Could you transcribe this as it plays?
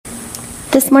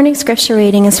This morning's scripture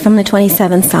reading is from the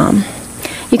 27th Psalm.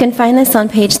 You can find this on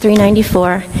page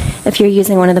 394 if you're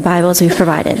using one of the Bibles we've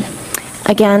provided.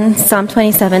 Again, Psalm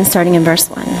 27, starting in verse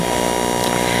 1.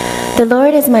 The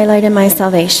Lord is my light and my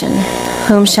salvation.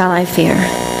 Whom shall I fear?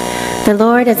 The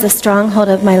Lord is the stronghold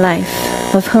of my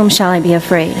life. Of whom shall I be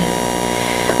afraid?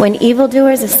 When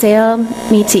evildoers assail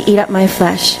me to eat up my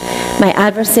flesh, my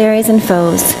adversaries and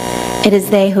foes, it is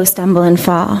they who stumble and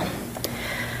fall.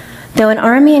 Though an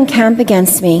army encamp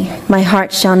against me, my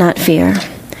heart shall not fear.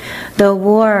 Though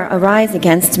war arise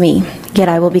against me, yet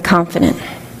I will be confident.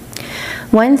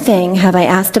 One thing have I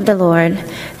asked of the Lord,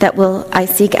 that will I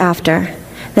seek after,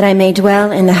 that I may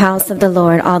dwell in the house of the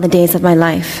Lord all the days of my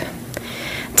life,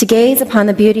 to gaze upon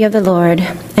the beauty of the Lord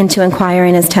and to inquire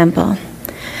in his temple.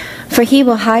 For he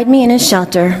will hide me in his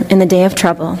shelter in the day of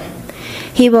trouble.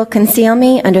 He will conceal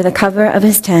me under the cover of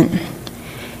his tent.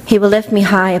 He will lift me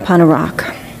high upon a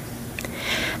rock.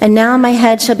 And now my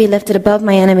head shall be lifted above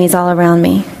my enemies all around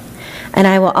me. And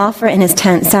I will offer in his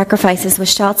tent sacrifices with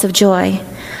shouts of joy.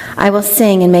 I will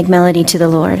sing and make melody to the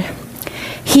Lord.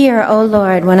 Hear, O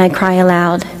Lord, when I cry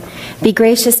aloud. Be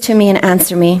gracious to me and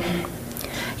answer me.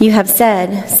 You have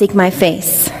said, seek my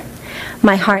face.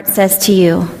 My heart says to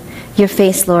you, your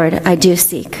face, Lord, I do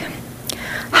seek.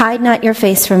 Hide not your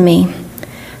face from me.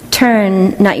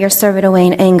 Turn not your servant away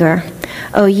in anger,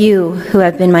 O you who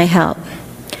have been my help.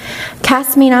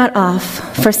 Cast me not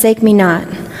off, forsake me not,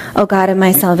 O God of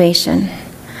my salvation.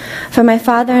 For my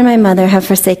father and my mother have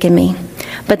forsaken me,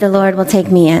 but the Lord will take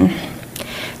me in.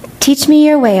 Teach me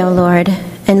your way, O Lord,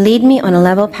 and lead me on a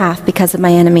level path because of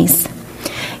my enemies.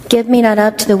 Give me not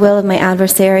up to the will of my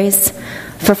adversaries,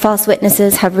 for false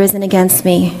witnesses have risen against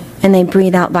me, and they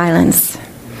breathe out violence.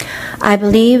 I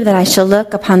believe that I shall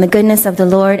look upon the goodness of the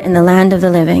Lord in the land of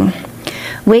the living.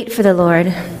 Wait for the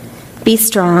Lord. Be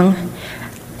strong,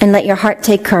 and let your heart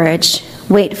take courage.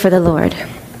 Wait for the Lord.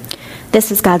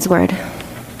 This is God's word.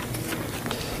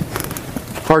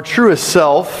 Our truest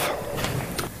self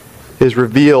is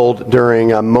revealed during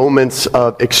moments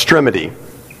of extremity.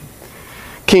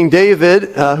 King David,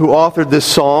 who authored this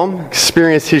psalm,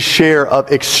 experienced his share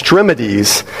of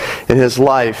extremities in his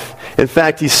life. In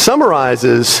fact, he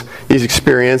summarizes these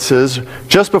experiences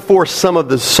just before some of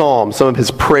the psalms, some of his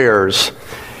prayers.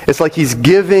 It's like he's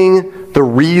giving the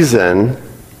reason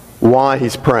why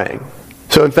he's praying.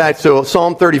 So in fact,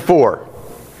 Psalm 34,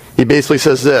 he basically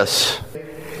says this: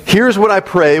 here's what I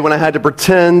pray when I had to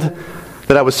pretend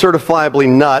that I was certifiably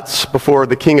nuts before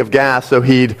the king of Gath so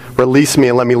he'd release me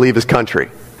and let me leave his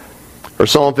country. Or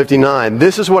Psalm 59,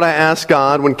 this is what I asked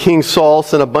God when King Saul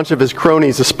sent a bunch of his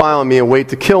cronies to spy on me and wait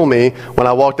to kill me when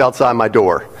I walked outside my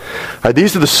door.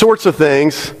 These are the sorts of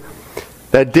things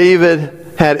that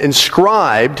David had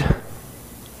inscribed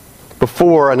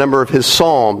before a number of his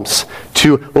psalms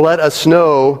to let us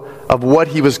know of what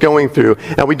he was going through.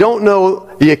 Now, we don't know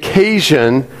the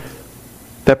occasion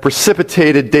that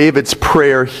precipitated David's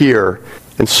prayer here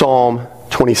in Psalm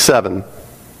 27.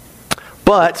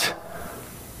 But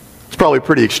it's probably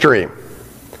pretty extreme,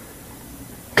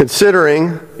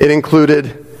 considering it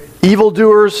included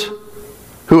evildoers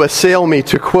who assail me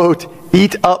to, quote,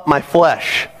 eat up my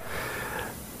flesh.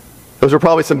 Those are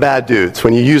probably some bad dudes.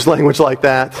 When you use language like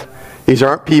that, these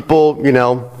aren't people,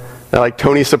 like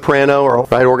Tony Soprano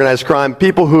or organized crime.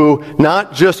 People who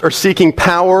not just are seeking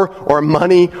power or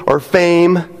money or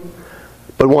fame,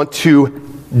 but want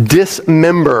to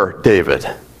dismember David.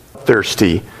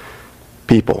 Thirsty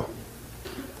people.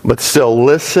 But still,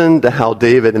 listen to how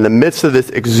David, in the midst of this,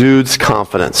 exudes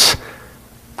confidence.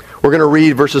 We're going to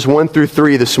read verses 1 through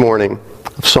 3 this morning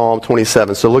of Psalm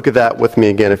 27. So look at that with me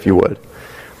again, if you would.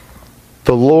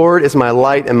 The Lord is my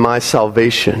light and my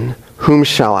salvation. Whom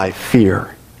shall I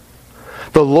fear?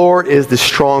 The Lord is the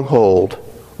stronghold,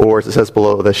 or as it says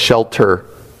below, the shelter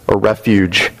or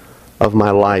refuge of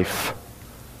my life.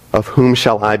 Of whom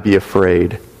shall I be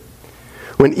afraid?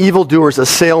 When evildoers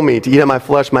assail me to eat up my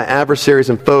flesh, my adversaries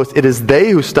and foes, it is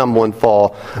they who stumble and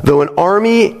fall. Though an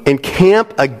army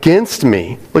encamp against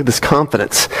me, look at this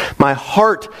confidence, my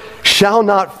heart shall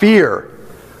not fear.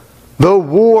 Though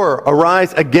war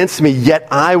arise against me, yet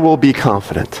I will be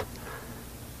confident.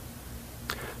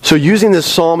 So using this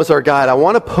psalm as our guide, I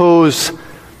want to pose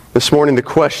this morning the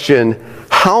question,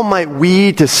 how might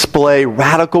we display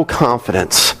radical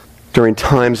confidence during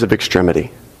times of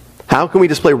extremity? How can we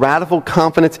display radical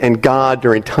confidence in God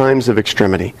during times of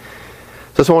extremity?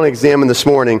 So that's what I want to examine this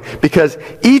morning, because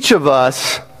each of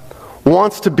us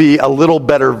wants to be a little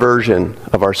better version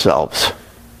of ourselves.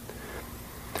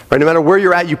 Right? No matter where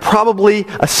you're at, you probably,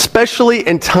 especially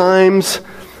in times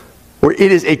where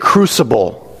it is a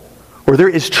crucible, where there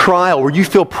is trial, where you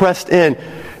feel pressed in,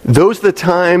 those are the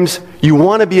times you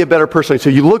want to be a better person. So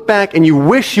you look back and you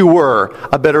wish you were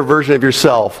a better version of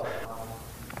yourself.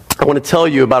 I want to tell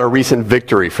you about a recent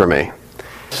victory for me.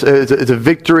 It's a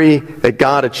victory that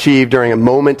God achieved during a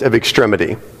moment of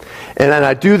extremity. And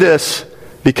I do this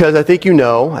because I think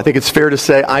it's fair to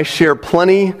say I share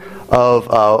plenty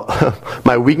of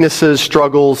my weaknesses,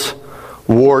 struggles,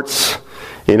 warts,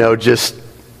 just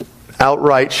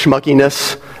outright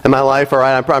schmuckiness in my life. All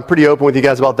right, I'm pretty open with you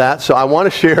guys about that. So I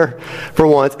want to share, for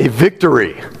once, a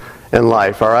victory in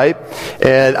life, all right?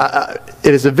 And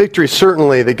it is a victory,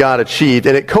 certainly, that God achieved.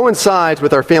 And it coincides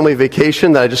with our family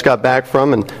vacation that I just got back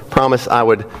from and promised I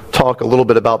would talk a little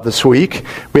bit about this week.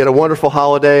 We had a wonderful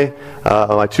holiday,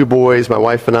 my two boys, my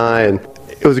wife and I, and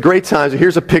it was a great time. So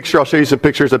here's a picture. I'll show you some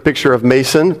pictures. A picture of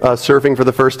Mason surfing for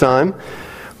the first time.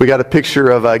 We got a picture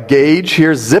of Gage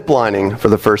here ziplining for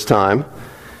the first time.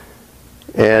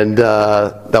 And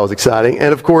that was exciting.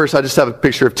 And of course, I just have a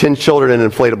picture of 10 children in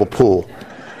an inflatable pool,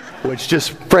 which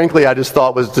frankly, I just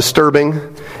thought was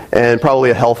disturbing and probably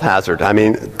a health hazard. I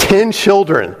mean, 10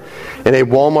 children in a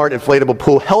Walmart inflatable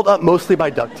pool held up mostly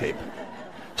by duct tape.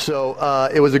 So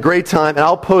it was a great time, and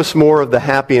I'll post more of the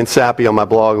happy and sappy on my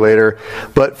blog later.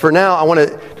 But for now, I want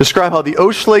to describe how the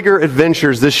Oschlager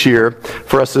adventures this year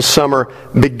for us this summer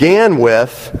began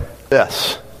with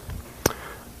this.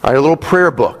 All right, a little prayer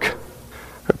book.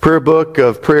 A prayer book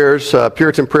of prayers,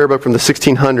 Puritan prayer book from the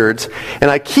 1600s.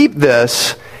 And I keep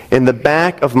this in the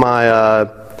back of my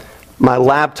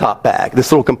laptop bag,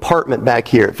 this little compartment back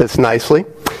here. It fits nicely.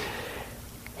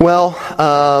 Well,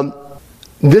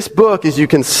 this book, as you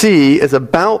can see, is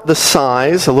about the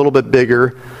size, a little bit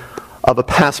bigger, of a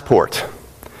passport.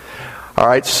 All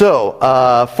right,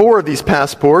 so 4 of these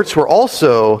passports were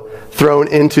also thrown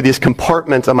into these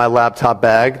compartments on my laptop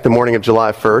bag the morning of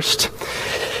July 1st.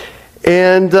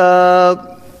 And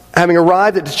having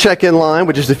arrived at the check-in line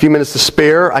with just a few minutes to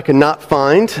spare, I could not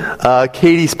find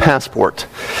Katie's passport.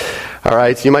 All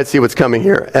right, so you might see what's coming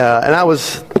here. And I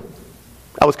was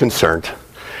concerned.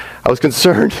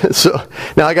 So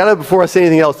now I got to, before I say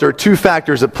anything else, there are 2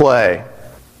 factors at play.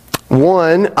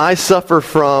 One, I suffer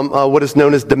from what is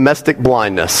known as domestic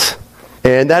blindness.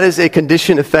 And that is a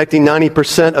condition affecting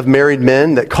 90% of married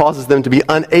men that causes them to be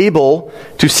unable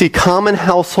to see common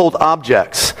household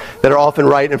objects that are often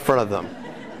right in front of them.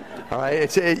 All right,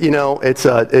 it's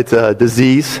a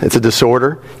disease, it's a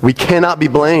disorder. We cannot be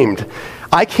blamed.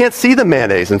 I can't see the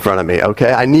mayonnaise in front of me,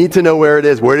 okay? I need to know where it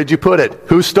is. Where did you put it?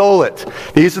 Who stole it?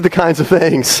 These are the kinds of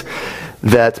things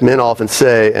that men often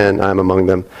say, and I'm among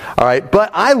them. All right,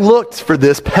 but I looked for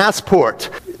this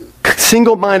passport,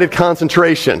 single-minded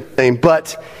concentration,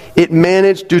 but it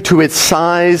managed, due to its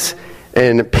size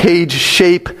and page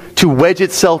shape, to wedge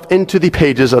itself into the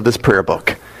pages of this prayer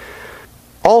book.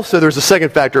 Also, there's a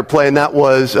second factor at play, and that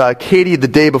was Katie, the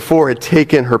day before, had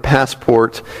taken her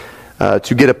passport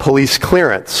to get a police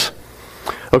clearance.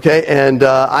 Okay, and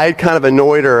I had kind of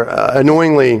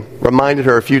annoyingly reminded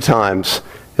her a few times,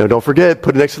 don't forget,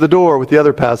 put it next to the door with the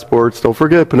other passports. Don't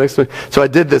forget, put it next to it. So I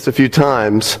did this a few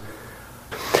times.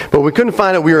 But we couldn't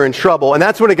find it. We were in trouble. And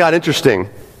that's when it got interesting.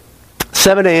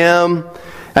 7 a.m.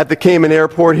 at the Cayman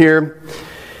airport here.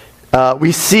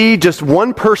 We see just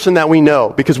one person that we know,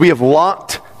 because we have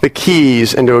locked the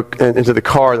keys into the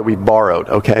car that we borrowed,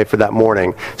 okay, for that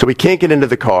morning. So we can't get into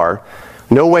the car.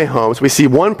 No way home. So we see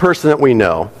one person that we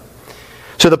know.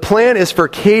 So the plan is for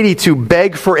Katie to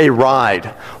beg for a ride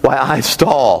while I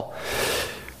stall.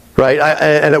 Right?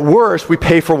 And at worst, we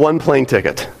pay for one plane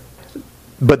ticket.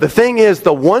 But the thing is,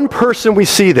 the one person we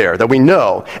see there that we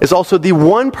know is also the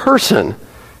one person,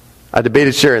 I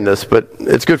debated sharing this, but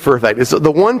it's good for effect. It's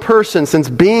the one person since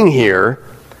being here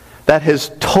that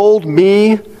has told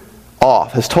me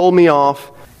off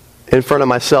in front of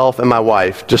myself and my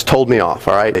wife, just told me off,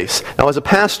 all right? Now, as a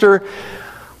pastor,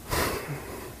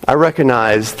 I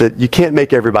recognize that you can't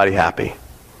make everybody happy.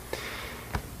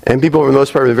 And people, for the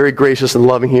most part, are very gracious and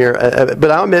loving here. But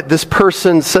I'll admit, this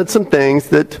person said some things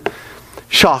that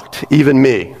shocked even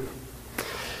me.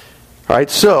 All right,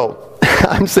 so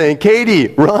I'm saying, Katie,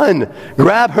 run,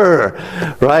 grab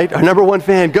her, right? Our number 1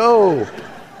 fan, go.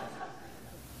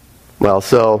 Well,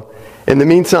 so in the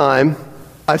meantime,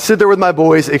 I sit there with my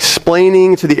boys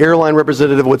explaining to the airline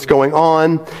representative what's going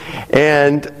on,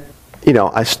 and,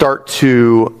 I start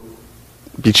to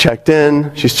be checked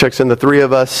in. She checks in the 3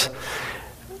 of us.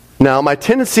 Now, my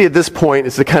tendency at this point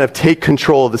is to kind of take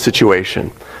control of the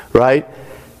situation, right?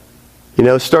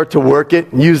 Start to work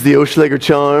it, use the Oschlager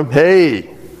charm. Hey,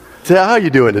 how are you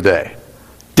doing today?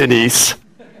 Denise.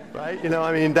 Right?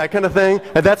 That kind of thing.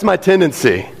 And that's my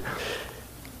tendency.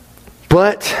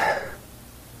 But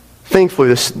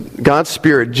thankfully, God's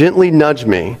Spirit gently nudged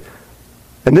me,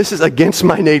 and this is against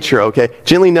my nature, okay?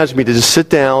 Gently nudged me to just sit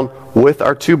down with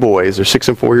our two boys, they're 6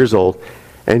 and 4 years old,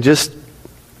 and just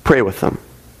pray with them.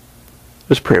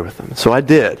 Just pray with them. So I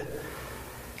did.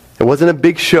 It wasn't a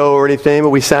big show or anything, but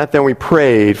we sat there and we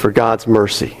prayed for God's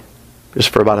mercy, just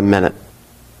for about a minute.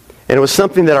 And it was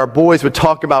something that our boys would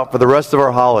talk about for the rest of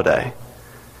our holiday.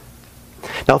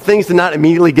 Now, things did not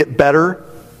immediately get better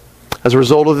as a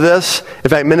result of this. In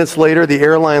fact, minutes later, the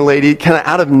airline lady, kind of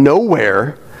out of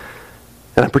nowhere,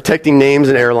 and I'm protecting names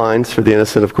and airlines for the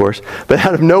innocent, of course, but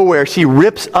out of nowhere, she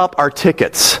rips up our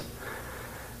tickets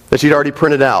that she'd already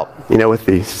printed out, with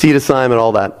the seat assignment,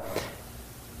 all that.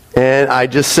 And I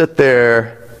just sit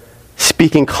there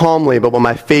speaking calmly, but when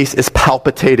my face is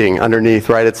palpitating underneath,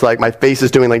 right? It's like my face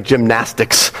is doing like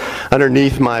gymnastics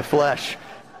underneath my flesh.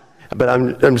 But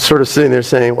I'm sort of sitting there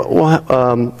saying,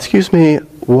 excuse me,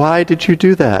 why did you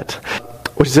do that?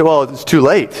 Well, she said, well, it's too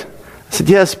late. I said,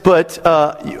 yes, but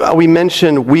we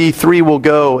mentioned we three will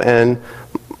go and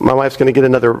my wife's going to get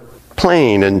another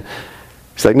plane. And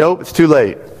she's like, nope, it's too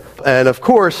late. And of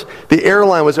course, the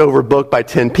airline was overbooked by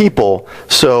 10 people.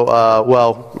 So,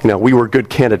 we were good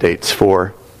candidates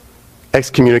for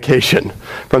excommunication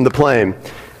from the plane.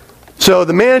 So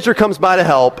the manager comes by to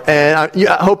help, and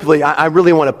I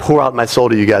really want to pour out my soul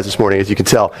to you guys this morning, as you can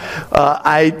tell.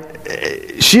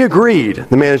 She agreed,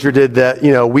 the manager did, that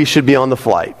we should be on the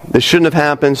flight. This shouldn't have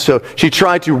happened, so she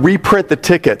tried to reprint the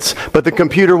tickets, but the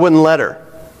computer wouldn't let her.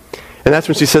 And that's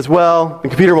when she says, well, the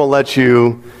computer won't let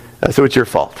you, so it's your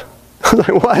fault. I was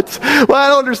like, what? Well, I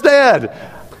don't understand.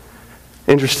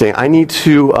 Interesting. I need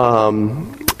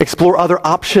to explore other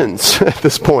options at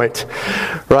this point,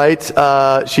 right?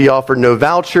 She offered no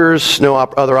vouchers, no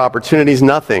other opportunities,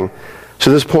 nothing. So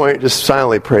at this point, just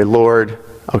silently pray, Lord,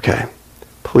 okay,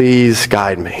 please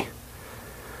guide me.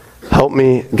 Help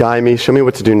me, guide me, show me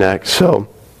what to do next.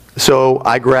 So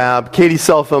I grab Katie's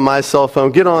cell phone, my cell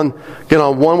phone, get on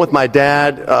one with my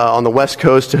dad on the West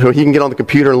Coast so he can get on the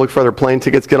computer and look for other plane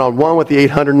tickets, get on one with the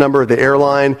 800 number of the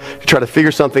airline to try to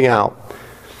figure something out.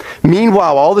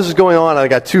 Meanwhile, all this is going on, I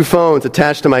got two phones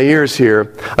attached to my ears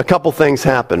here. A couple things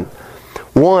happen.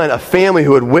 One, a family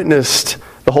who had witnessed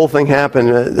the whole thing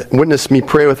happen, witnessed me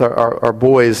pray with our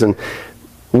boys and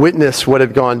witnessed what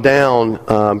had gone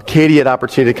down. Katie had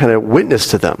opportunity to kind of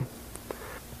witness to them.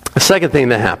 A second thing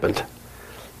that happened.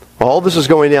 All this was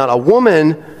going down. A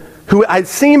woman who I'd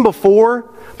seen before,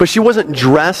 but she wasn't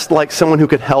dressed like someone who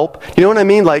could help. You know what I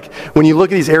mean? Like, when you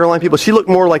look at these airline people, she looked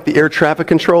more like the air traffic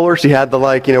controller. She had the,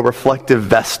 reflective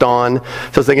vest on. So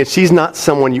I was thinking, she's not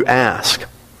someone you ask.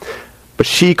 But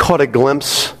she caught a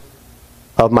glimpse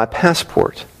of my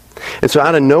passport. And so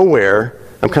out of nowhere,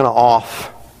 I'm kind of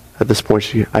off at this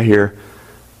point. I hear,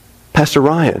 Pastor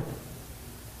Ryan.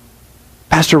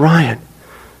 Pastor Ryan.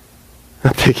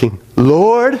 I'm thinking,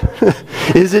 Lord,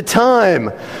 is it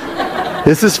time?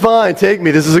 This is fine. Take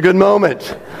me. This is a good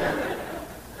moment.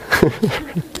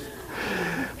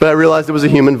 But I realized it was a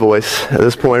human voice at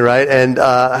this point, right? And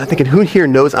I'm thinking, who here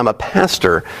knows I'm a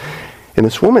pastor? And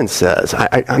this woman says,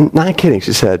 I'm not kidding.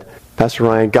 She said, Pastor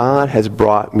Ryan, God has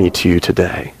brought me to you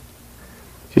today.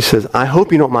 She says, I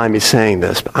hope you don't mind me saying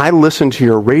this, but I listen to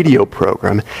your radio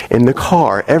program in the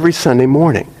car every Sunday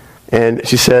morning. And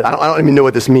she said, I don't even know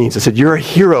what this means. I said, you're a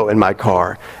hero in my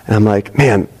car. And I'm like,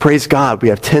 man, praise God, we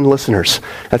have 10 listeners.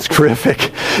 That's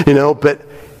terrific. But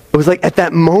it was like at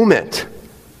that moment,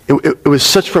 it was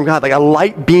such from God, like a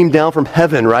light beamed down from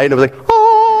heaven, right? And it was like,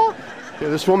 oh!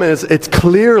 This woman, it's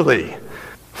clearly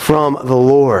from the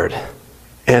Lord.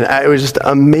 And it was just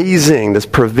amazing, this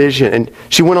provision. And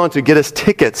she went on to get us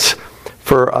tickets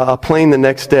for a plane the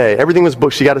next day. Everything was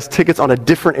booked. She got us tickets on a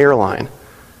different airline.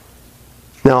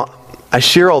 Now, I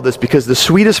share all this because the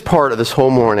sweetest part of this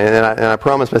whole morning, and I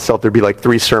promised myself there'd be like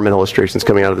 3 sermon illustrations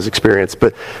coming out of this experience,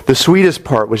 but the sweetest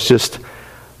part was just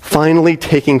finally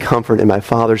taking comfort in my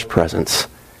Father's presence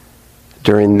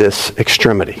during this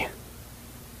extremity.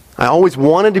 I always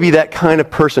wanted to be that kind of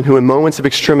person who in moments of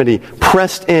extremity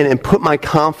pressed in and put my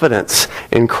confidence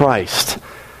in Christ,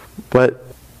 but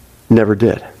never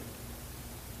did.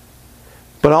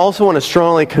 But I also want to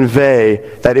strongly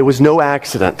convey that it was no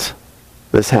accident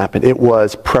this happened. It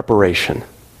was preparation.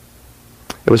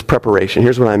 It was preparation.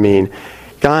 Here's what I mean.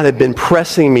 God had been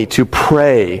pressing me to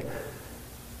pray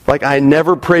like I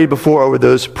never prayed before over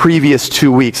those previous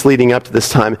 2 weeks leading up to this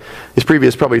time. This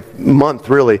previous probably month,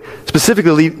 really.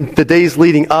 Specifically, the days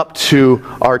leading up to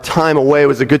our time away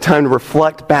was a good time to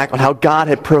reflect back on how God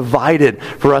had provided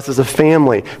for us as a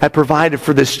family, had provided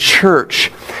for this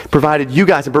church, provided you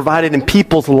guys, and provided in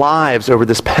people's lives over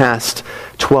this past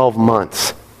 12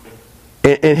 months.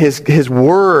 And his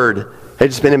word had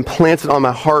just been implanted on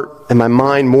my heart and my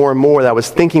mind more and more, that I was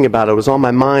thinking about it. It was on my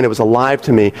mind. It was alive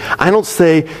to me. I don't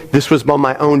say this was by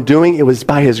my own doing. It was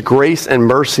by his grace and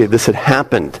mercy this had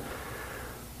happened.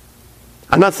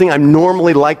 I'm not saying I'm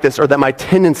normally like this or that my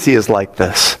tendency is like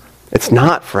this. It's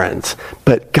not, friends.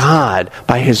 But God,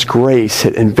 by his grace,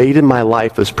 had invaded my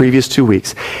life those previous 2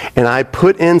 weeks. And I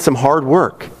put in some hard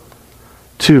work,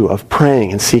 too, of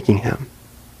praying and seeking him.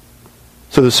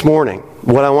 So this morning,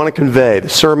 what I want to convey, the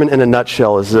sermon in a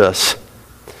nutshell, is this.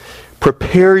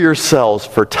 Prepare yourselves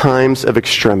for times of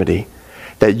extremity,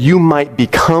 that you might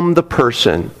become the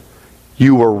person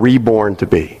you were reborn to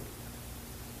be.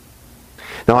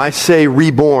 Now I say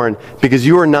reborn because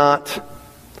you are not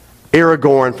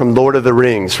Aragorn from Lord of the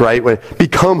Rings, right?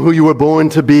 Become who you were born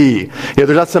to be. There's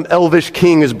not some elvish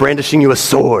king who's brandishing you a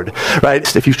sword,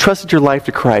 right? If you've trusted your life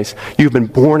to Christ, you've been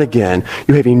born again.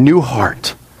 You have a new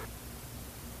heart.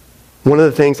 One of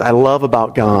the things I love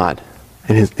about God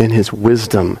and his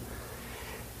wisdom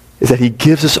is that he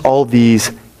gives us all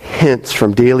these hints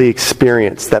from daily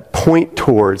experience that point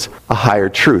towards a higher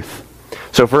truth.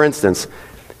 So for instance,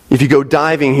 if you go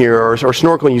diving here or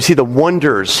snorkeling, you see the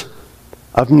wonders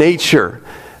of nature,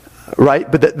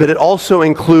 right? But it also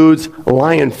includes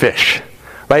lionfish,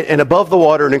 right? And above the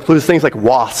water, it includes things like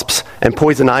wasps and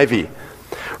poison ivy,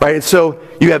 right? And so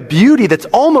you have beauty that's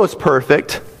almost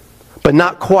perfect, but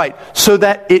not quite, so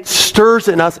that it stirs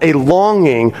in us a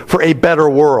longing for a better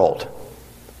world.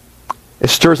 It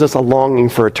stirs in us a longing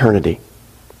for eternity.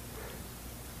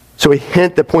 So a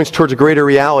hint that points towards a greater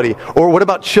reality. Or what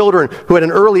about children who at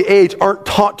an early age aren't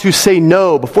taught to say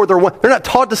no before they're not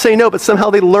taught to say no, but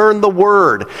somehow they learn the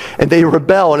word and they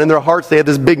rebel, and in their hearts they have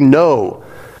this big no.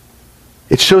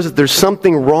 It shows that there's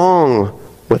something wrong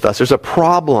with us. There's a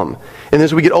problem. And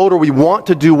as we get older, we want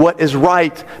to do what is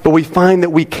right, but we find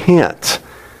that we can't.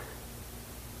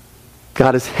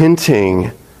 God is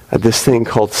hinting at this thing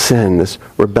called sin, this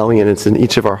rebellion. It's in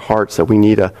each of our hearts that we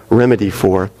need a remedy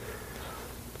for.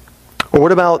 Or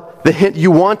what about the hint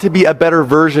you want to be a better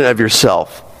version of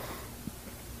yourself,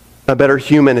 a better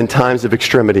human in times of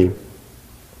extremity,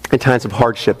 in times of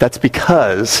hardship? That's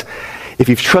because if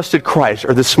you've trusted Christ,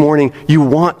 or this morning you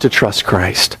want to trust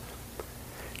Christ,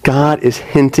 God is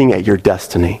hinting at your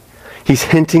destiny. He's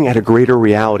hinting at a greater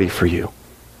reality for you.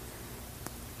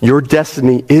 Your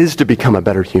destiny is to become a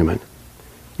better human.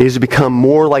 It is to become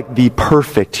more like the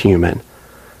perfect human,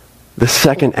 the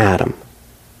second Adam,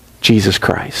 Jesus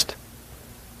Christ.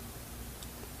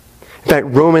 In fact,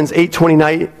 Romans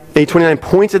 8:29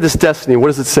 points at this destiny. What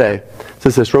does it say? It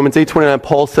says this, Romans 8:29,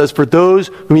 Paul says, for those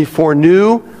whom he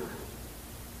foreknew,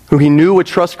 who he knew would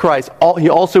trust Christ, he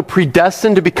also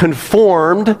predestined to be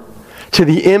conformed to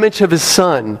the image of his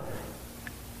Son.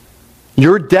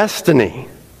 Your destiny,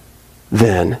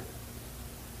 then,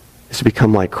 is to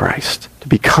become like Christ, to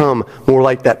become more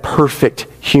like that perfect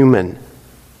human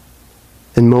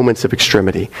in moments of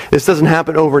extremity. This doesn't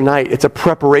happen overnight. It's a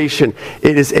preparation.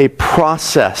 It is a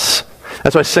process.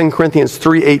 That's why 2 Corinthians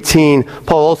 3:18,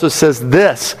 Paul also says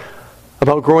this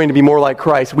about growing to be more like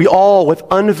Christ. We all, with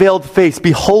unveiled face,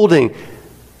 beholding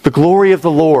the glory of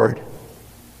the Lord,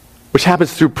 which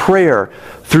happens through prayer,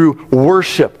 through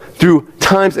worship, through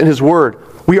times in his word.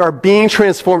 We are being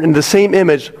transformed into the same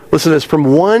image, listen to this, from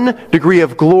one degree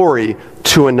of glory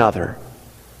to another.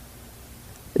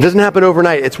 It doesn't happen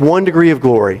overnight. It's one degree of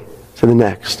glory to the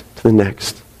next, to the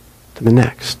next, to the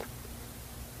next.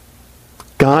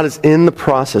 God is in the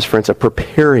process, friends, of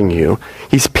preparing you.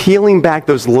 He's peeling back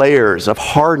those layers of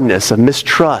hardness, of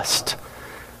mistrust,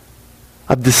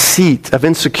 of deceit, of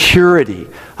insecurity,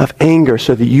 of anger,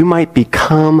 so that you might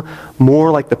become more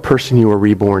like the person you were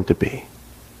reborn to be.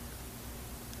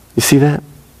 You see that?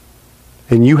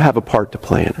 And you have a part to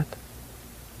play in it.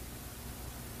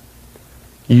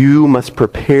 You must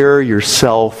prepare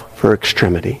yourself for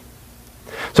extremity.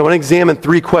 So I want to examine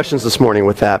 3 questions this morning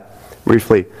with that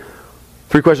briefly.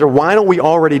 3 questions. Why don't we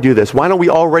already do this? Why don't we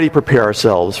already prepare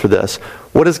ourselves for this?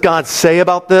 What does God say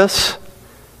about this?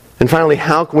 And finally,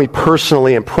 how can we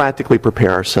personally and practically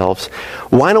prepare ourselves?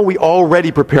 Why don't we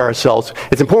already prepare ourselves?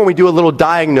 It's important we do a little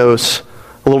diagnosing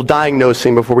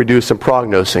before we do some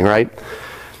prognosing, right?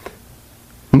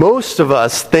 Most of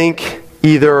us think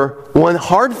either, one,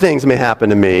 hard things may happen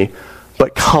to me,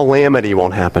 but calamity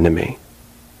won't happen to me.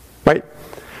 Right?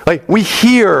 Like, we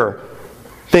hear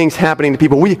things happening to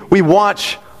people. We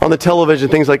watch on the television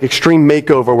things like Extreme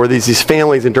Makeover, where these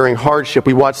families enduring hardship.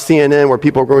 We watch CNN where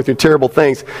people are going through terrible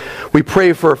things. We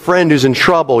pray for a friend who's in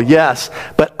trouble, yes,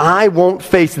 but I won't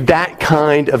face that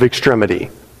kind of extremity.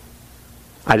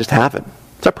 I just haven't.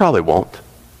 So I probably won't.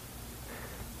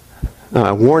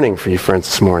 warning for you friends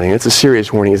this morning, it's a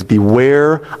serious warning, is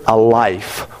beware a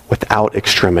life without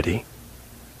extremity.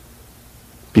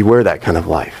 Beware that kind of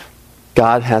life.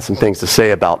 God has some things to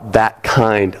say about that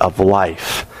kind of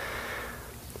life.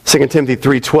 2 Timothy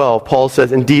 3:12, Paul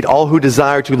says, "Indeed, all who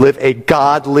desire to live a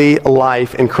godly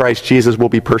life in Christ Jesus will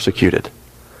be persecuted."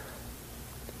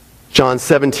 John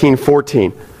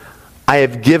 17:14, "I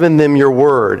have given them your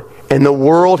word, and the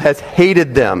world has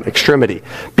hated them," extremity,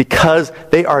 "because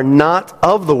they are not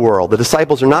of the world." The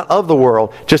disciples are not of the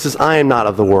world, just as I am not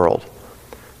of the world.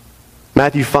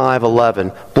 Matthew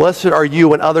 5:11, "Blessed are you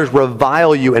when others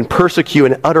revile you and persecute you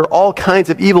and utter all kinds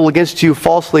of evil against you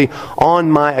falsely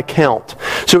on my account."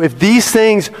 So if these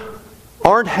things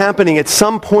aren't happening at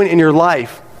some point in your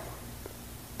life,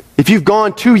 if you've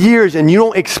gone 2 years and you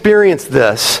don't experience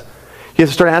this, you have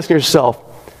to start asking yourself,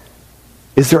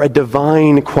 is there a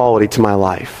divine quality to my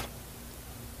life?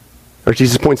 Or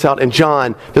Jesus points out in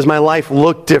John, does my life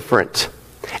look different?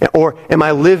 Or am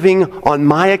I living on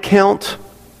my account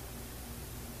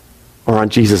or on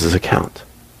Jesus' account?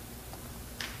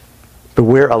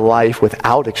 Beware a life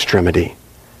without extremity,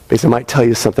 because it might tell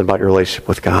you something about your relationship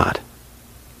with God.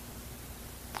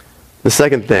 The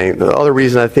second thing, the other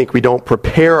reason I think we don't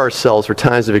prepare ourselves for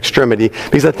times of extremity,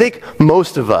 because I think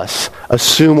most of us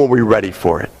assume we'll be ready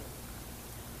for it.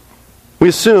 We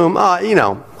assume,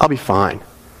 I'll be fine.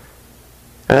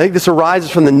 And I think this arises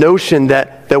from the notion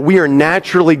that we are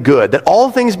naturally good, that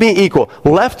all things being equal,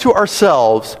 left to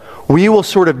ourselves, we will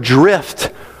sort of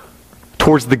drift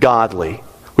towards the godly.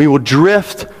 We will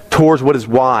drift towards what is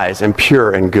wise and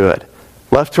pure and good,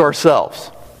 left to ourselves.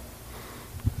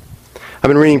 I've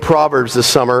been reading Proverbs this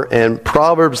summer, and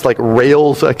Proverbs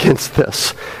rails against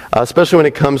this, especially when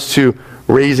it comes to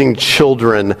raising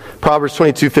children. Proverbs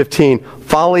 22:15,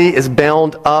 "Folly is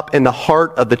bound up in the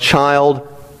heart of the child,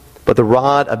 but the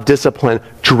rod of discipline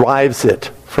drives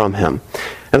it from him."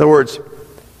 In other words,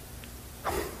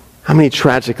 how many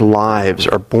tragic lives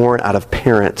are born out of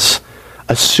parents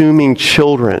assuming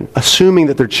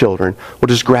that their children will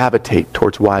just gravitate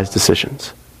towards wise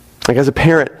decisions? As a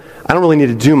parent, I don't really need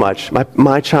to do much.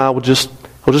 My child will just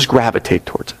gravitate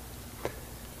towards it.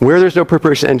 Where there's no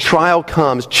preparation and trial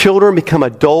comes, children become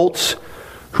adults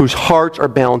whose hearts are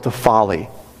bound to folly,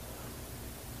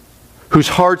 whose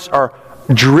hearts are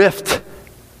drift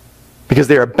because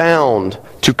they are bound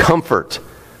to comfort,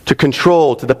 to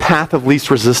control, to the path of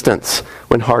least resistance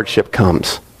when hardship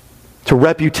comes, to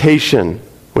reputation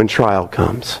when trial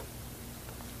comes.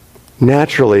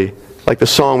 Naturally, like the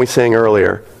song we sang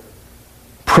earlier,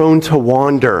 prone to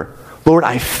wander. Lord,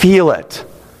 I feel it.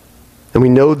 And we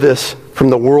know this from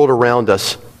the world around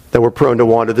us, that we're prone to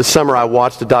wander. This summer I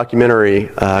watched a documentary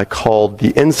called The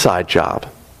Inside Job.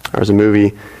 There was a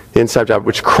movie, The Inside Job,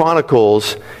 which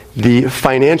chronicles the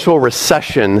financial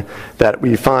recession that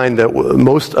we find that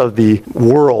most of the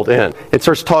world in. It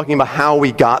starts talking about how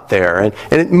we got there. And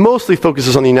it mostly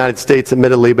focuses on the United States,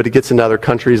 admittedly, but it gets into other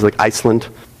countries like Iceland.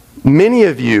 Many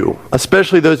of you,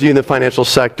 especially those of you in the financial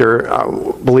sector,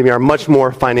 believe me, are much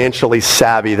more financially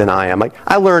savvy than I am.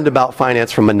 I learned about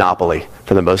finance from Monopoly,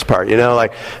 for the most part.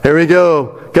 Here we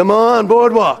go. Come on,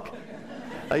 boardwalk.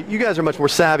 You guys are much more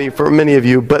savvy for many of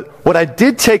you, but what I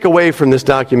did take away from this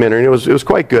documentary, and it was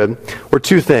quite good, were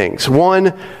two things.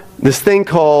 One, this thing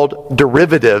called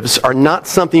derivatives are not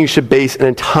something you should base an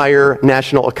entire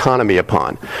national economy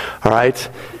upon. All right?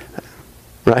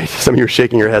 Right? Some of you are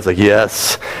shaking your heads like,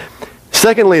 yes.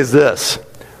 Secondly is this.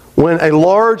 When a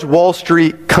large Wall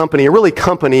Street company, or really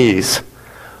companies,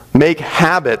 make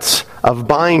habits of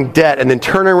buying debt and then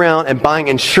turn around and buying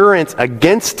insurance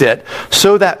against it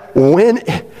so that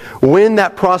when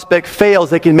that prospect fails,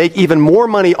 they can make even more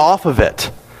money off of it.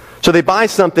 So they buy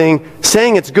something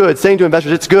saying it's good, saying to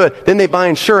investors it's good, then they buy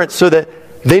insurance so that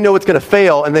they know it's going to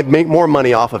fail and they make more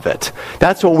money off of it.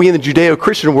 That's what we in the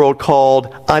Judeo-Christian world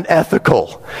called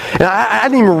unethical. And I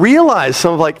didn't even realize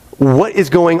some of what is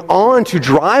going on to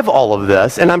drive all of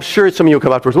this. And I'm sure some of you will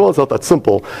come afterwards, well, it's not that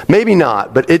simple. Maybe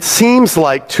not, but it seems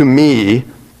like to me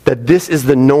that this is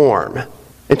the norm.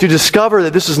 And to discover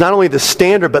that this is not only the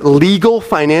standard, but legal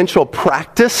financial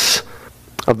practice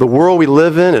of the world we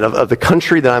live in and of the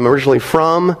country that I'm originally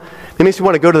from, it makes me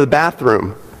want to go to the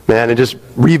bathroom, man, and just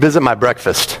revisit my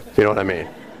breakfast, if you know what I mean.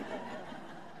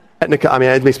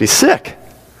 It makes me sick.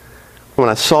 When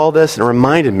I saw this, it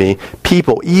reminded me,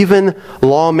 people, even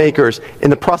lawmakers, in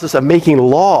the process of making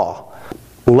law,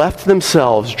 left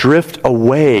themselves drift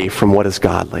away from what is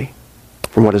godly,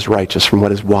 from what is righteous, from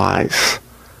what is wise.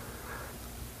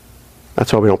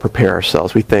 That's why we don't prepare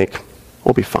ourselves. We think,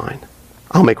 we'll be fine.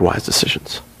 I'll make wise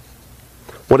decisions.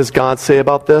 What does God say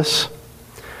about this?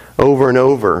 Over and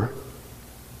over,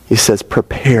 He says,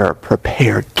 prepare.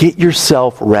 Get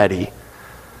yourself ready.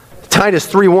 Titus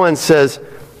 3:1 says,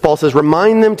 Paul says,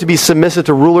 remind them to be submissive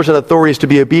to rulers and authorities, to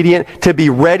be obedient, to be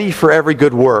ready for every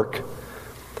good work.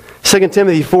 2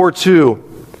 Timothy 4:2,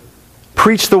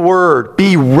 preach the word,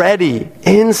 be ready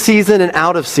in season and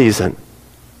out of season.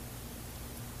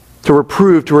 To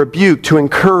reprove, to rebuke, to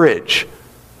encourage.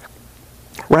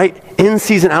 Right? In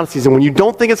season, out of season. When you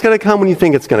don't think it's going to come, when you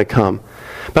think it's going to come.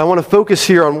 But I want to focus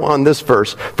here on this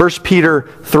verse. 1 Peter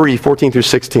 3:14 through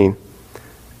 16.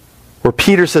 Where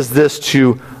Peter says this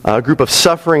to a group of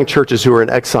suffering churches who are in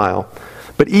exile.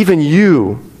 But even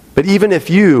if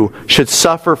you should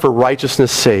suffer for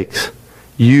righteousness' sakes,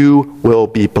 you will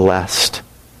be blessed.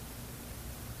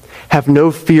 Have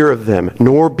no fear of them,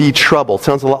 nor be troubled.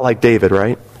 Sounds a lot like David,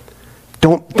 right?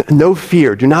 No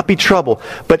fear, do not be troubled.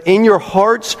 But in your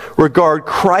hearts regard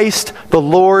Christ the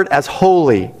Lord as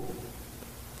holy.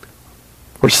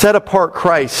 Or set apart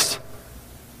Christ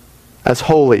as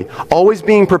holy. Always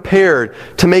being prepared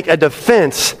to make a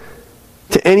defense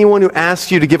to anyone who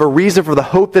asks you to give a reason for the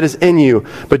hope that is in you,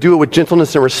 but do it with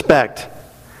gentleness and respect.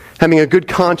 Having a good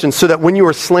conscience, so that when you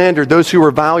are slandered, those who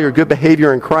revile your good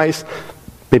behavior in Christ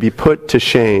may be put to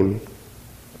shame.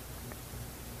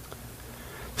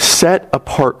 Set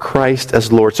apart Christ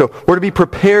as Lord. So we're to be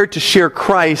prepared to share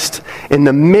Christ in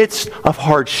the midst of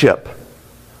hardship.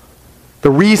 The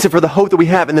reason for the hope that we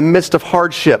have in the midst of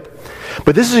hardship.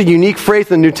 But this is a unique phrase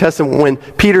in the New Testament when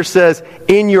Peter says,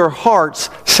 in your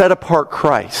hearts, set apart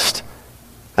Christ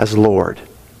as Lord.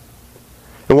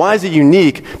 And why is it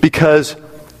unique? Because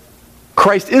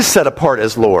Christ is set apart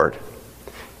as Lord.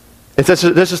 That's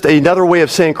just another way of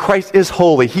saying Christ is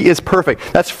holy. He is perfect.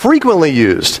 That's frequently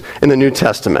used in the New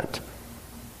Testament.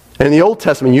 And in the Old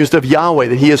Testament, used of Yahweh,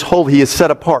 that He is holy, He is set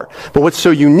apart. But what's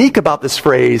so unique about this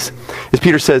phrase is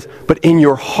Peter says, but in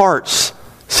your hearts,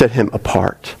 set Him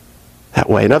apart. That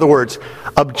way. In other words,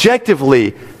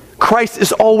 objectively, Christ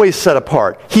is always set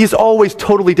apart. He's always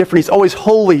totally different. He's always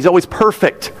holy. He's always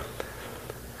perfect.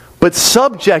 But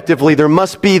subjectively, there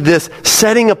must be this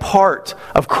setting apart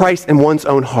of Christ in one's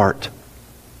own heart.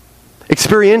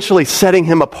 Experientially setting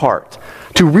Him apart.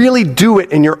 To really do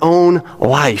it in your own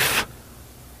life.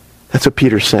 That's what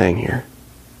Peter's saying here.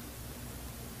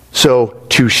 So,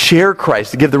 to share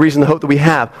Christ, to give the reason, the hope that we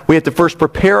have to first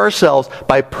prepare ourselves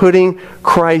by putting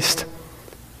Christ,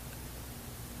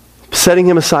 setting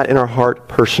Him aside in our heart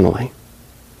personally.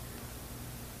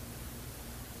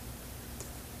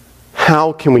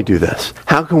 How can we do this?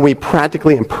 How can we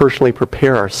practically and personally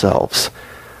prepare ourselves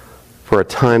for our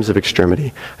times of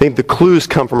extremity? I think the clues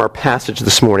come from our passage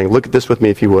this morning. Look at this with me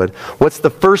if you would. What's the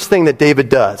first thing that David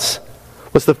does?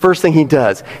 What's the first thing he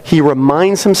does? He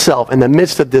reminds himself in the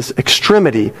midst of this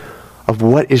extremity of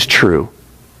what is true.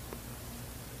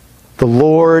 The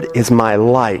Lord is my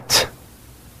light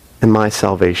and my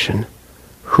salvation.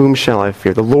 Whom shall I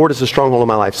fear? The Lord is the stronghold of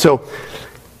my life. So,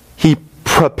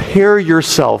 prepare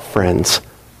yourself, friends,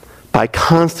 by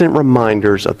constant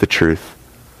reminders of the truth.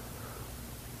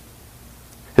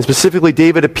 And specifically,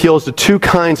 David appeals to two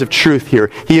kinds of truth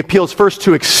here. He appeals first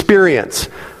to experience.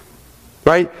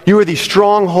 Right? You are the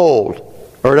stronghold,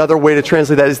 or another way to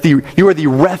translate that is you are the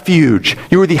refuge.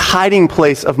 You are the hiding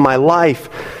place of my life.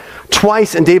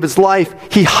 Twice in David's life,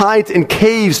 he hides in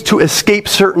caves to escape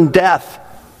certain death.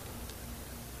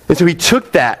 And so he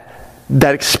took that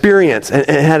experience and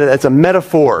had it as a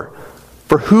metaphor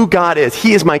for who God is.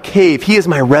 He is my cave. He is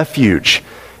my refuge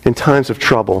in times of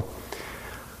trouble.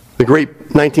 The great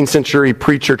 19th century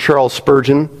preacher Charles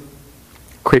Spurgeon,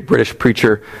 great British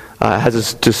preacher, has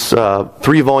this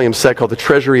 3-volume set called The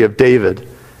Treasury of David.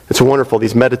 It's wonderful,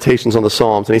 these meditations on the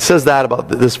Psalms. And he says that about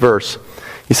this verse.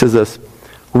 He says this,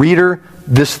 reader,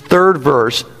 this third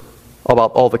verse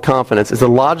about all the confidence is a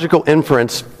logical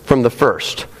inference from the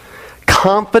first.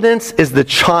 Confidence is the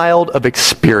child of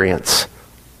experience.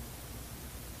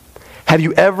 Have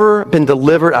you ever been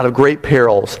delivered out of great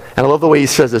perils? And I love the way he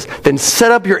says this. Then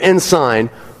set up your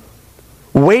ensign,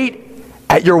 wait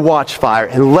at your watchfire,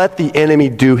 and let the enemy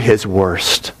do his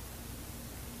worst.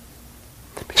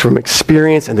 Because from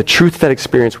experience and the truth of that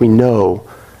experience, we know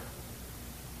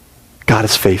God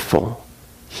is faithful.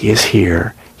 He is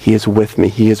here. He is with me.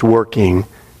 He is working.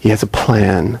 He has a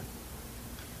plan.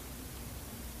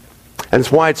 And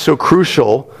it's why it's so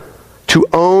crucial to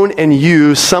own and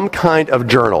use some kind of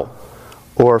journal.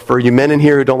 Or for you men in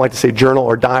here who don't like to say journal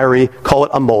or diary, call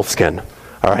it a moleskin.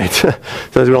 All right?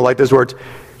 Those who don't like those words.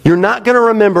 You're not going to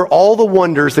remember all the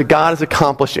wonders that God has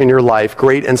accomplished in your life,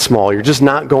 great and small. You're just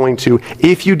not going to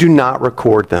if you do not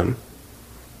record them.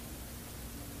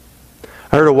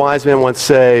 I heard a wise man once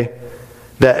say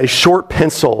that a short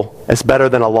pencil is better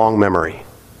than a long memory.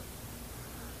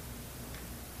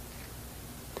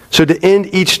 So to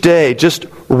end each day, just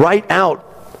write out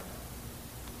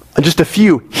just a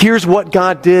few. Here's what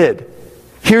God did.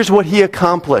 Here's what he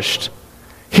accomplished.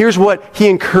 Here's what he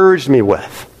encouraged me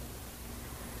with.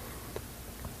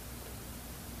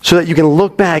 So that you can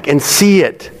look back and see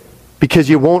it, because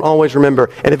you won't always remember.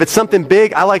 And if it's something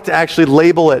big, I like to actually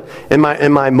label it in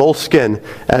my moleskin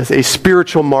as a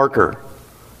spiritual marker.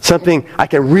 Something I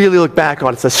can really look back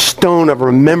on. It's a stone of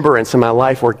remembrance in my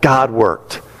life where God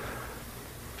worked.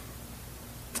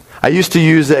 I used to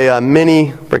use a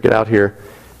mini, break it out here.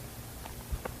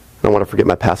 I don't want to forget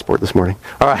my passport this morning.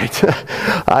 All right.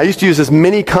 I used to use this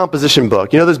mini composition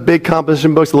book. You know those big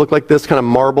composition books that look like this, kind of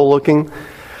marble looking?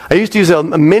 I used to use a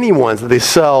mini ones that they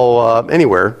sell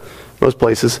anywhere, most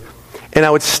places. And I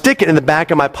would stick it in the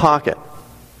back of my pocket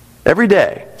every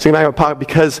day. Stick it in the back of my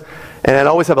pocket and I'd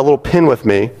always have a little pin with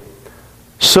me,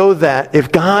 so that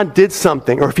if God did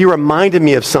something, or if he reminded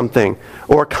me of something,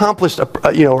 or accomplished,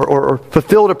 or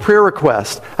fulfilled a prayer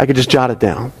request, I could just jot it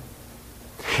down.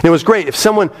 And it was great. If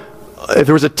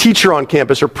there was a teacher on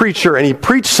campus or preacher and he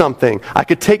preached something, I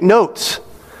could take notes.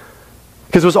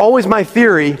 Because it was always my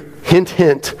theory, hint,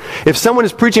 hint, if someone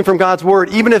is preaching from God's Word,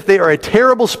 even if they are a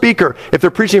terrible speaker, if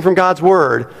they're preaching from God's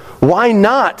Word, why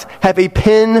not have a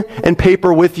pen and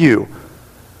paper with you?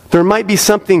 There might be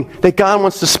something that God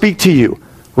wants to speak to you.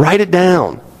 Write it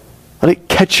down. Let it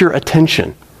catch your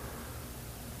attention.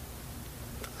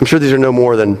 I'm sure these are no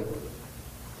more than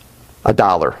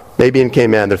 $1. Maybe in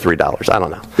Cayman they're $3. I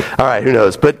don't know. All right, who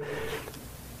knows? But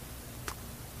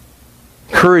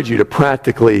encourage you to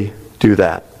practically do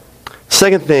that.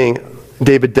 Second thing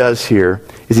David does here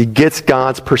is he gets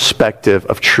God's perspective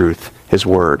of truth, his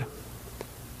word.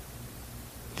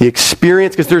 The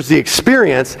experience, because there's the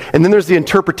experience, and then there's the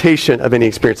interpretation of any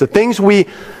experience. The things we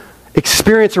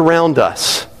experience around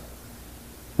us.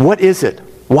 What is it?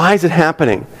 Why is it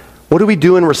happening? What do we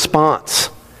do in response?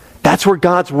 That's where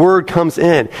God's word comes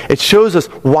in. It shows us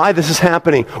why this is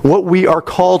happening, what we are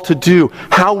called to do,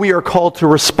 how we are called to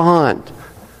respond.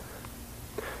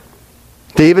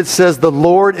 David says, "The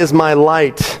Lord is my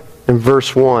light," in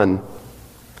verse 1.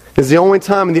 It's the only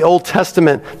time in the Old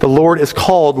Testament the Lord is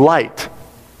called light.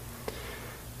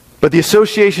 But the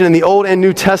association in the Old and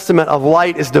New Testament of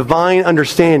light is divine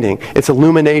understanding. It's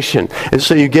illumination. And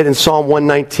so you get in Psalm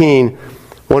 119,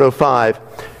 105,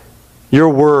 "Your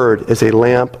word is a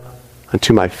lamp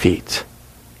unto my feet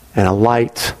and a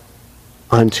light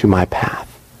unto my path."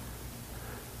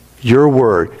 Your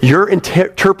word, your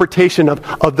interpretation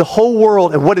of the whole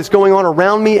world and what is going on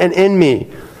around me and in me,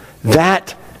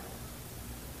 that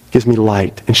gives me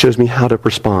light and shows me how to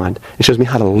respond. It shows me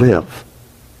how to live.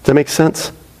 Does that make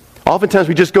sense? Oftentimes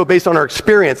we just go based on our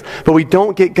experience, but we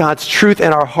don't get God's truth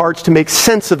in our hearts to make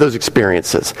sense of those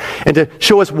experiences and to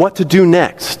show us what to do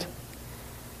next.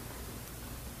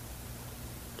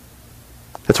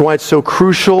 That's why it's so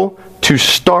crucial to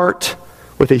start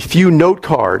with a few note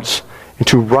cards and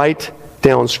to write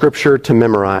down Scripture to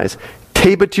memorize.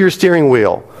 Tape it to your steering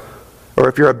wheel. Or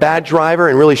if you're a bad driver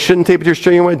and really shouldn't tape it to your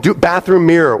steering wheel, bathroom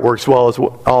mirror works well as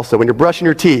also. When you're brushing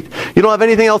your teeth, you don't have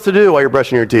anything else to do while you're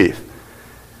brushing your teeth.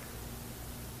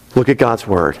 Look at God's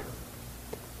Word.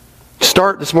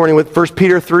 Start this morning with 1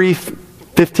 Peter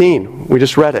 3:15. We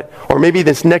just read it. Or maybe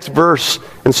this next verse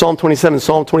in Psalm 27,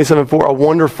 Psalm 27:4, a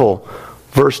wonderful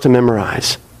verse to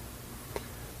memorize.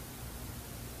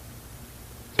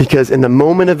 Because in the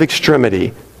moment of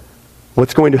extremity,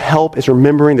 what's going to help is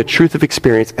remembering the truth of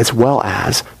experience as well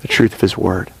as the truth of his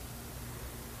word.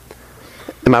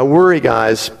 And my worry,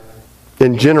 guys,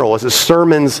 in general, is the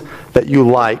sermons that you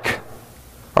like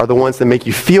are the ones that make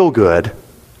you feel good.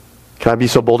 Can I be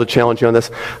so bold to challenge you on this?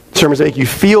 Sermons that make you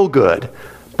feel good,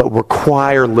 but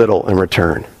require little in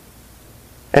return.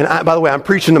 And by the way, I'm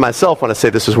preaching to myself when I say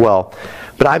this as well.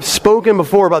 But I've spoken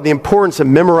before about the importance of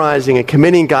memorizing and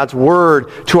committing God's word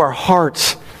to our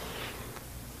hearts,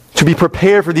 to be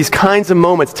prepared for these kinds of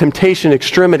moments, temptation,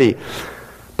 extremity.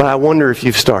 But I wonder if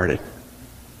you've started.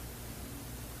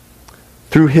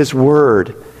 Through his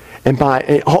word and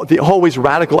by the always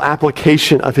radical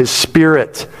application of his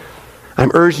Spirit,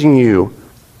 I'm urging you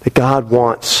that God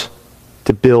wants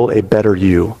to build a better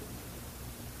you.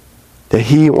 That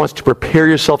he wants to prepare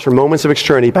yourself for moments of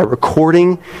extremity by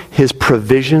recording his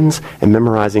provisions and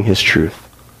memorizing his truth.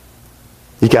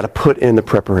 You got to put in the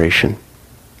preparation.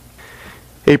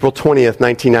 April 20th,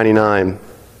 1999.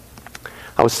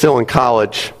 I was still in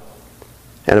college,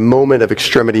 and a moment of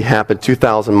extremity happened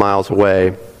 2,000 miles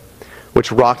away,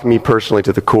 which rocked me personally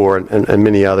to the core and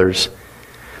many others.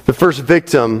 The first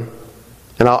victim,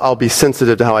 and I'll be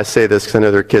sensitive to how I say this because I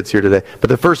know there are kids here today, but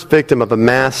the first victim of a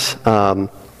mass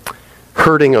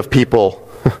herding of people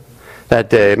that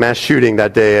day, mass shooting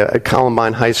that day at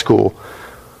Columbine High School,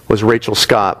 was Rachel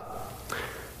Scott.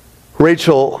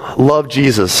 Rachel loved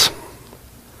Jesus,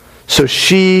 so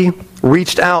she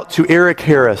reached out to Eric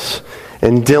Harris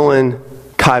and Dylan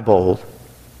Keibold.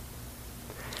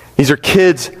 These are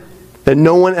kids that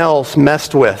no one else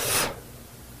messed with.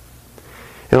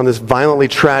 And on this violently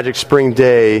tragic spring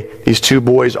day, these two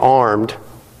boys, armed,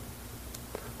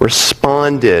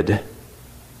 responded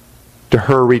to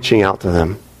her reaching out to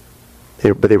them.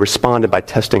 But they responded by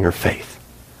testing her faith.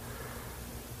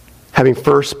 Having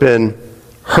first been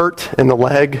hurt in the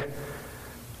leg,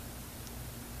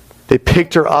 they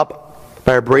picked her up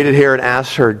by her braided hair and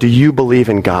asked her, "Do you believe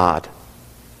in God?"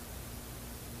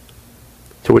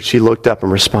 To which she looked up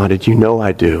and responded, "You know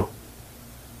I do."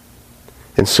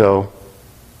 And so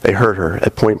they hurt her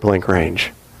at point-blank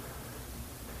range.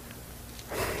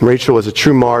 Rachel was a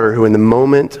true martyr who, in the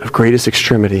moment of greatest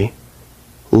extremity,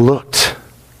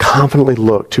 confidently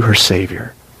looked to her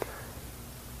Savior.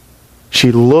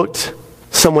 She looked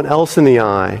someone else in the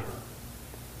eye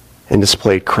and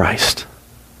displayed Christ.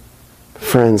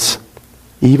 Friends,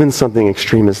 even something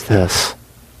extreme as this,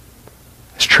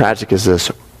 as tragic as this,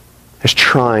 as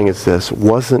trying as this,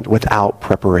 wasn't without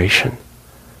preparation.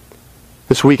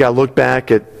 This week I looked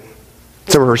back at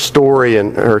some of her story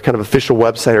and her kind of official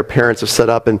website her parents have set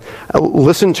up, and I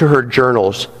listened to her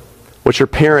journals, which her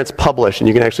parents publish, and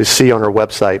you can actually see on her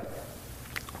website.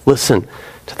 Listen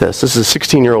to this. This is a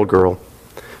 16-year-old girl.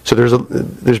 So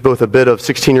there's both a bit of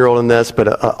 16-year-old in this, but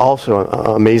also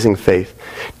amazing faith.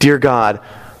 Dear God,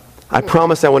 I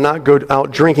promise I will not go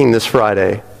out drinking this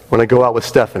Friday when I go out with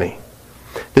Stephanie.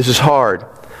 This is hard.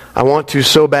 I want to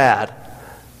so bad.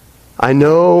 I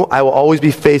know I will always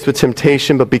be faced with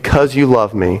temptation, but because you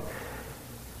love me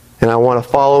and I want to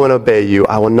follow and obey you,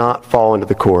 I will not fall into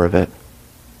the core of it.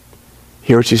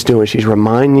 Hear what she's doing. She's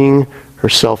reminding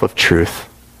herself of truth.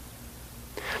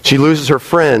 She loses her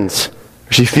friends.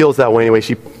 She feels that way anyway.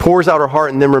 She pours out her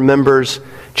heart and then remembers,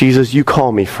 Jesus, you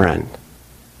call me friend.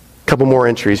 A couple more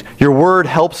entries. Your word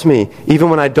helps me even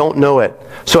when I don't know it.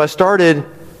 So I started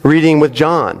reading with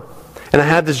John. And I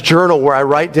have this journal where I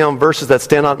write down verses that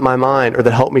stand out in my mind or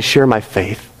that help me share my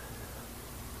faith.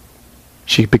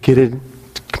 She began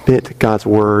to commit God's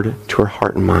word to her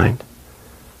heart and mind.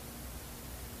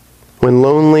 When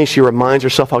lonely, she reminds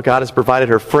herself how God has provided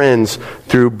her friends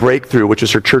through Breakthrough, which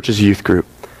is her church's youth group.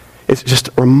 It's just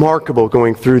remarkable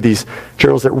going through these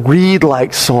journals that read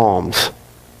like Psalms.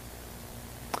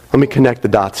 Let me connect the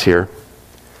dots here.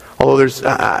 Although there's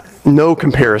no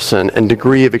comparison and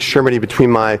degree of extremity between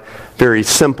my very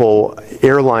simple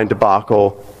airline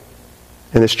debacle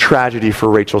and this tragedy for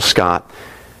Rachel Scott,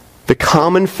 the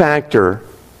common factor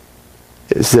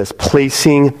is this: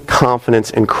 placing confidence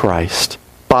in Christ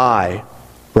by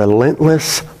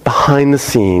relentless,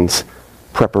 behind-the-scenes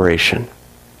preparation.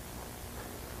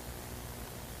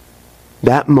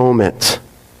 That moment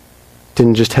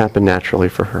didn't just happen naturally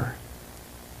for her.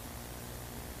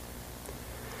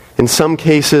 In some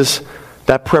cases,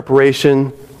 that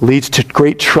preparation leads to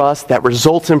great trust that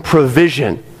results in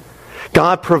provision.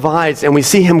 God provides, and we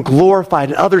see Him glorified,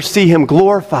 and others see Him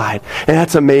glorified. And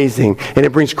that's amazing, and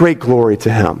it brings great glory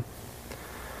to Him.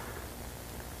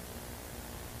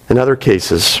 In other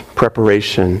cases,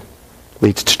 preparation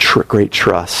leads to great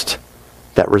trust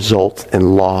that results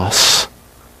in loss,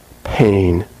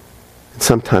 pain, and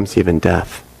sometimes even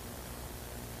death.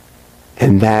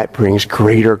 And that brings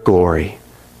greater glory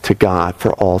to God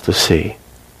for all to see.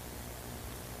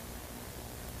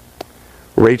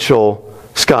 Rachel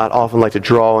Scott often liked to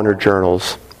draw in her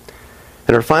journals.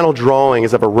 And her final drawing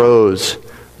is of a rose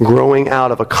growing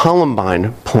out of a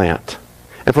columbine plant.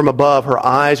 And from above, her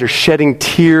eyes are shedding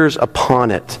tears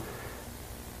upon it.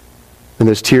 And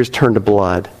those tears turn to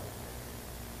blood.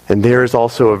 And there is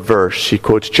also a verse. She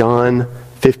quotes John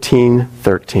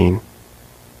 15:13.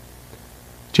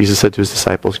 Jesus said to his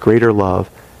disciples, "Greater love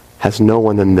has no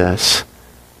one than this,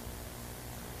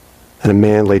 and a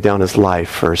man laid down his life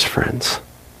for his friends."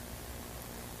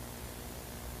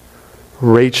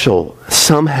 Rachel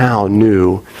somehow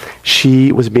knew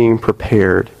she was being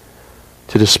prepared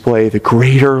to display the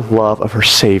greater love of her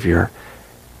Savior.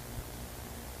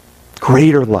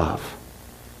 Greater love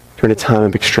during a time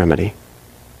of extremity.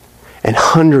 And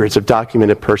hundreds of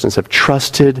documented persons have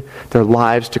trusted their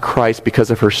lives to Christ because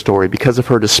of her story, because of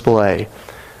her display,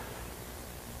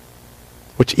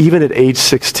 which even at age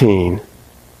 16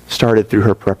 started through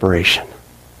her preparation.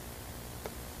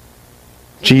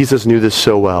 Jesus knew this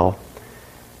so well.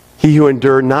 He who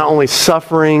endured not only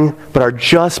suffering, but our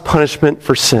just punishment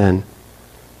for sin,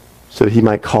 so that he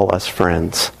might call us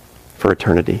friends for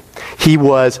eternity. He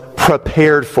was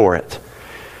prepared for it.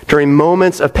 During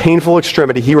moments of painful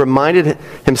extremity, he reminded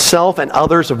himself and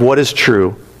others of what is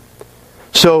true.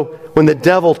 So when the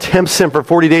devil tempts him for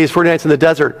 40 days, 40 nights in the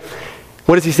desert,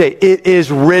 what does he say? It is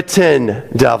written,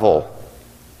 devil.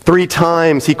 3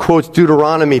 times he quotes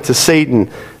Deuteronomy to Satan,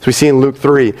 as we see in Luke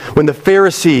 3. When the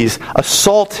Pharisees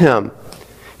assault him,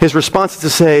 his response is to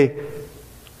say,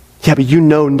 yeah, but you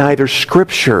know neither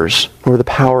scriptures nor the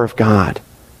power of God.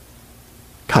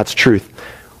 God's truth.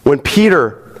 When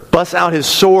Peter busts out his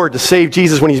sword to save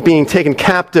Jesus when he's being taken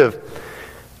captive,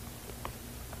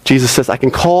 Jesus says, I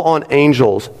can call on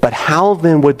angels, but how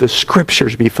then would the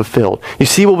scriptures be fulfilled? You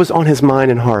see what was on his mind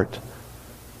and heart.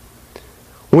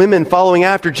 Women following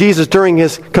after Jesus during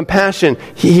his compassion,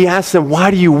 he asks them,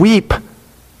 why do you weep?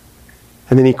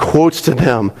 And then he quotes to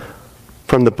them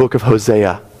from the book of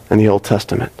Hosea in the Old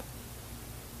Testament.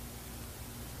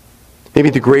 Maybe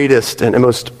the greatest and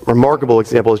most remarkable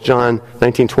example is John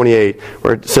 19:28,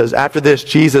 where it says, after this,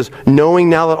 Jesus, knowing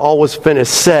now that all was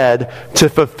finished, said, to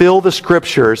fulfill the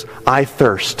scriptures, I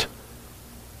thirst.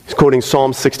 He's quoting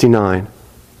Psalm 69.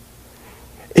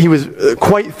 He was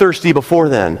quite thirsty before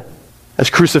then, as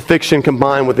crucifixion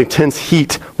combined with intense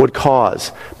heat would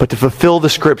cause. But to fulfill the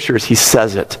scriptures, he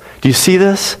says it. Do you see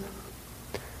this?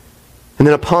 And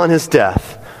then upon his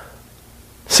death,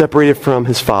 separated from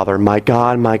his Father, my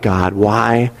God,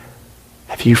 why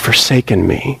have you forsaken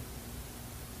me?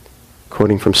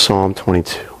 Quoting from Psalm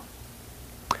 22.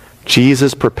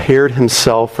 Jesus prepared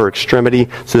himself for extremity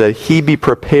so that he be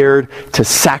prepared to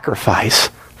sacrifice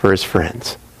for his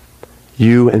friends,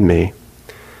 you and me.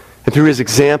 And through his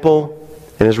example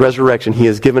and his resurrection, he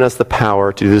has given us the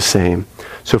power to do the same.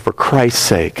 So for Christ's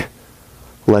sake,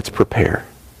 let's prepare.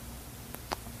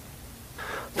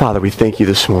 Father, we thank you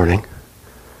this morning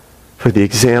for the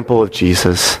example of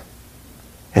Jesus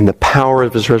and the power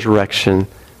of his resurrection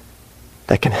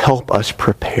that can help us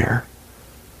prepare.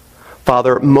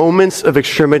 Father, moments of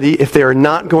extremity, if they are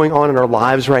not going on in our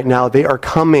lives right now, they are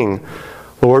coming.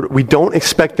 Lord, we don't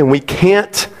expect them. We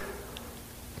can't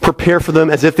prepare for them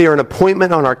as if they are an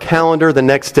appointment on our calendar the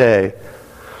next day.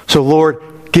 So Lord,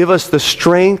 give us the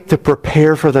strength to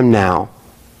prepare for them now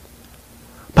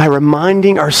by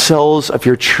reminding ourselves of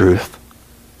your truth.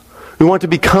 We want to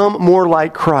become more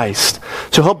like Christ.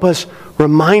 So help us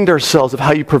remind ourselves of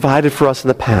how you provided for us in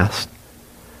the past.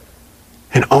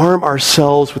 And arm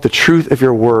ourselves with the truth of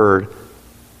your word.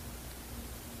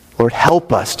 Lord,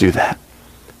 help us do that.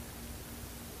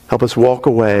 Help us walk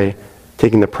away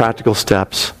taking the practical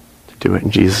steps to do it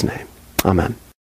in Jesus' name. Amen.